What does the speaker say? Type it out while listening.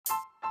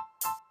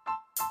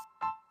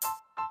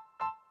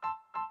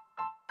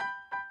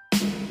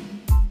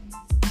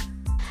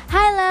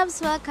loves,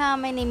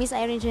 welcome. My name is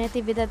Irene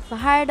Natividad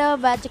Fajardo,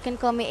 but you can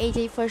call me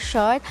AJ for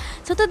short.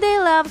 So today,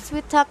 loves, we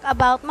talk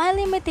about my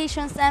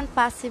limitations and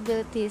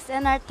possibilities,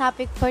 and our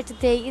topic for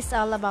today is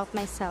all about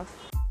myself.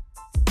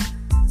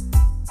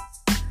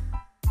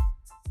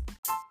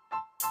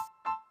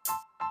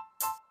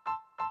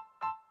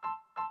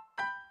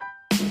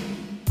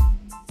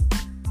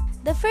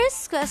 The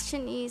first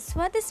question is,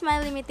 what is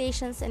my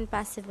limitations and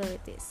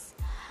possibilities?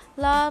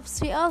 Loves,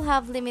 we all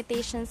have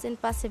limitations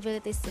and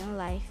possibilities in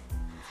life.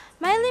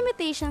 My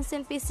limitations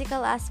in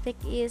physical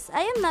aspect is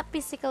I am not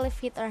physically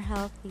fit or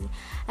healthy.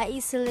 I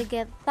easily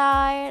get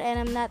tired and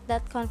I'm not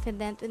that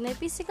confident with my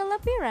physical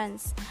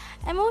appearance.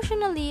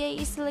 Emotionally, I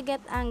easily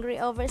get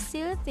angry over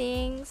silly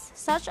things,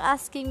 such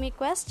asking me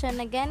questions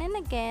again and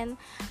again,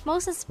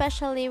 most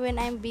especially when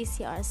I'm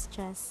busy or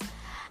stressed.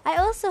 I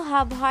also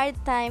have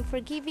hard time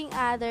forgiving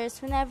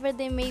others whenever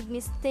they made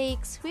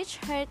mistakes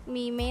which hurt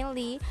me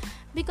mainly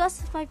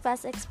because of my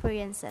past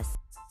experiences.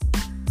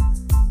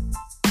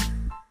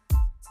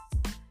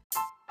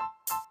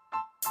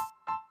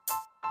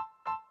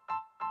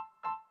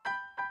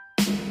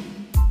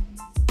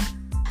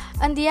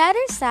 On the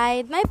other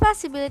side, my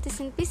possibilities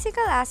in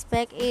physical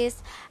aspect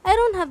is I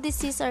don't have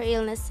disease or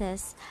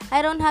illnesses.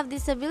 I don't have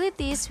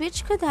disabilities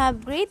which could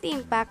have great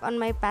impact on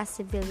my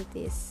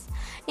possibilities.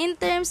 In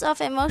terms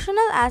of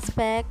emotional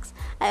aspects,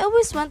 I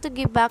always want to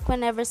give back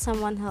whenever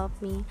someone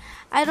helped me.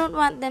 I don't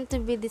want them to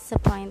be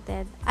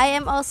disappointed. I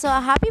am also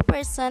a happy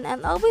person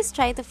and always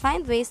try to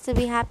find ways to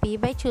be happy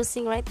by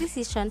choosing right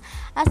decision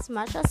as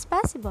much as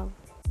possible.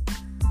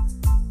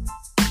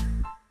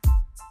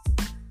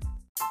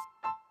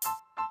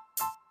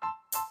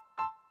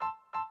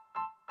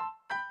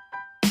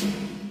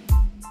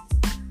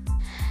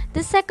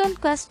 The second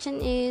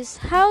question is,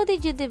 how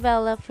did you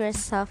develop your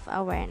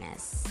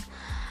self-awareness?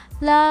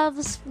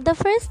 Loves, the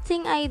first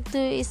thing I do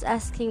is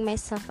asking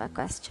myself a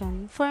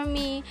question. For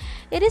me,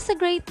 it is a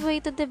great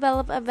way to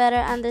develop a better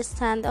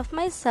understanding of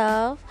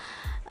myself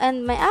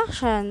and my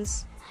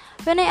actions.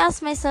 When I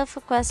ask myself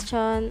a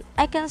question,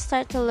 I can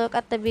start to look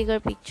at the bigger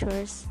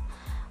pictures.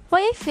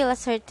 Why I feel a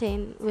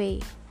certain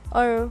way,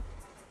 or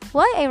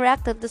why I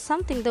reacted to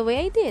something the way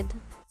I did.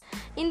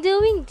 In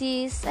doing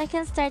this, I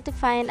can start to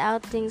find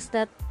out things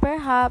that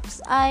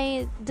perhaps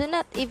I do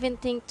not even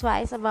think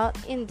twice about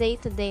in day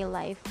to day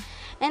life.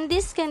 And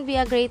this can be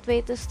a great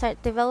way to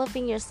start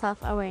developing your self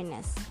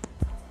awareness.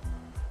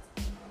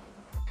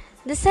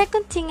 The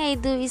second thing I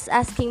do is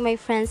asking my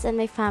friends and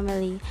my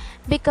family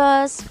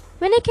because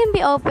when I can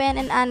be open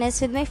and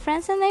honest with my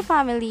friends and my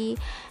family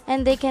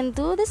and they can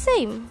do the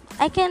same,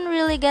 I can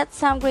really get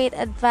some great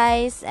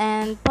advice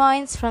and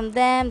points from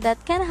them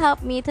that can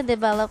help me to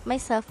develop my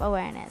self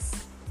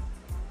awareness.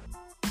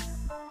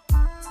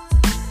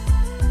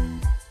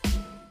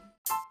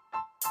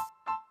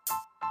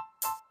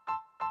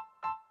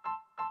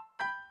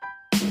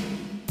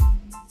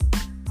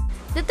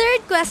 The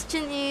third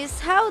question is,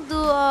 how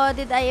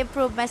did I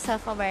improve my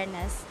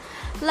self-awareness?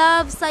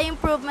 Loves, I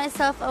improve my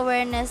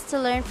self-awareness to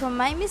learn from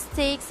my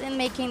mistakes in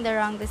making the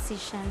wrong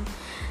decision.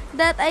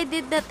 That I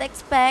did not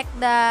expect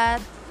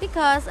that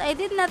because I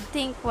did not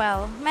think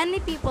well. Many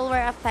people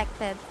were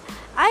affected.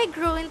 I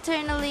grew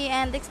internally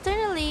and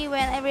externally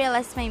when I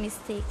realized my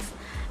mistakes.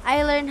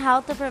 I learned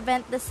how to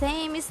prevent the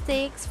same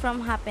mistakes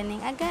from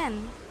happening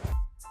again.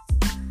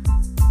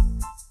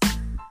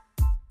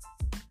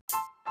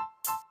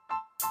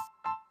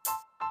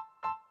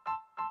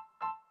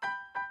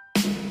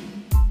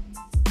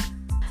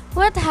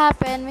 What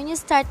happened when you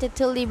started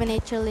to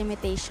eliminate your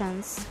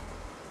limitations?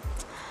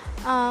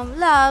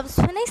 Loves,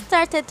 when I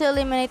started to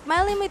eliminate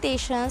my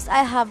limitations,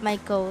 I have my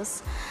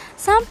goals.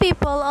 Some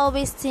people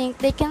always think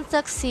they can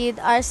succeed,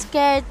 are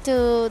scared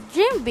to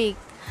dream big.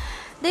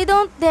 They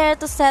don't dare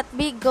to set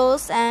big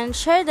goals and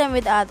share them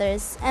with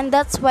others, and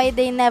that's why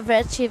they never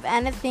achieve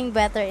anything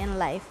better in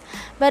life.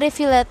 But if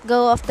you let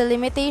go of the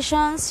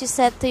limitations you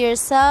set to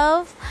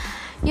yourself,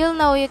 you'll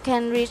know you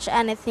can reach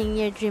anything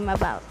you dream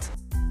about.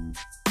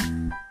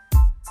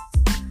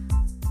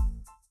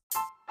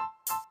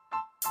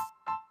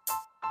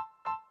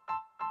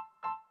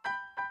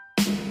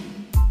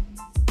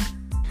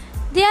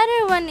 The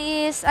other one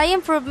is I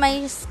improve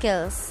my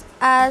skills.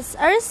 As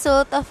a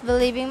result of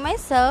believing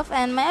myself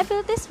and my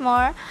abilities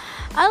more,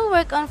 I'll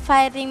work on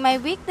fighting my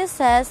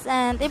weaknesses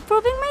and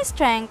improving my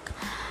strength.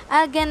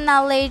 I'll gain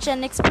knowledge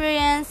and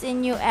experience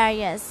in new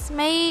areas.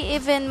 May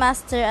even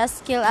master a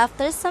skill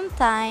after some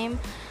time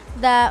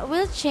that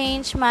will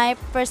change my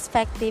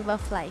perspective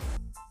of life.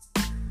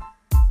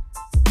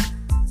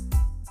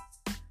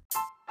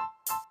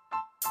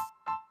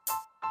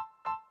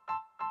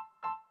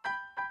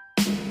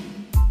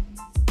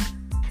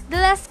 The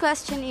last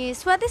question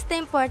is, what is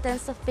the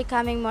importance of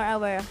becoming more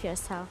aware of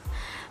yourself?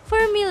 For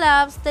me,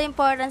 loves, the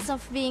importance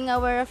of being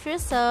aware of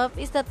yourself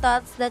is the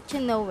thoughts that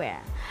you know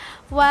where,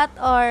 what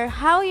or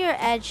how your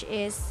edge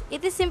is.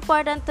 It is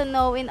important to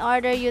know in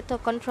order you to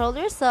control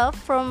yourself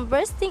from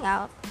bursting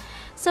out.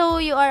 So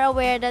you are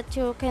aware that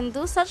you can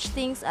do such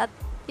things at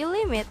your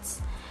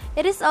limits.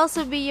 It is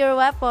also be your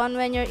weapon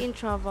when you're in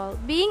trouble,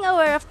 being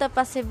aware of the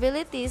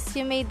possibilities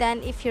you may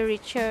done if you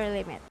reach your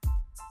limit.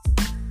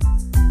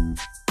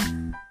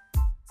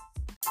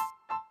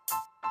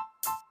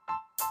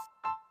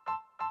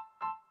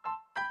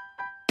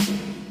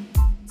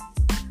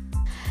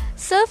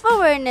 Self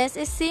awareness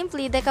is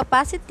simply the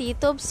capacity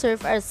to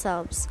observe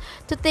ourselves,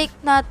 to take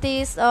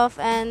notice of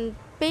and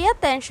pay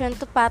attention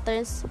to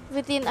patterns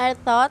within our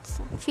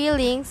thoughts,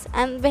 feelings,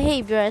 and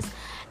behaviors,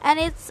 and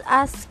it's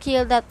a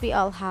skill that we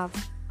all have.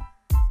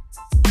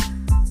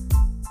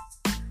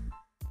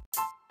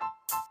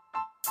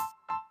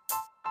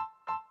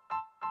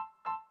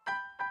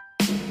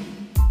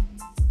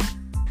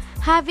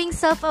 Having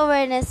self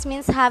awareness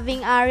means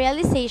having a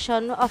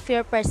realization of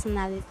your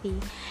personality,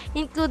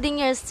 including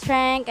your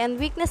strengths and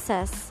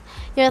weaknesses,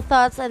 your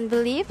thoughts and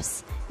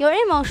beliefs, your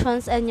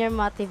emotions, and your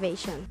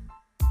motivation.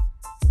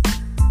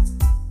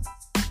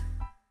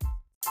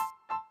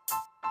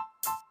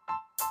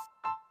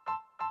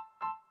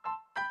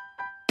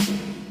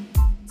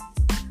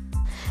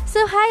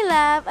 So, hi,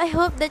 love. I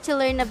hope that you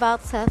learn about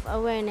self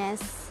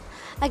awareness.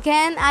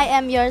 Again, I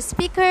am your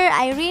speaker,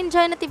 Irene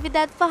Joy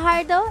Natividad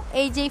Fajardo,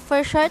 AJ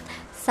for short,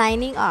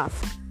 signing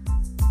off.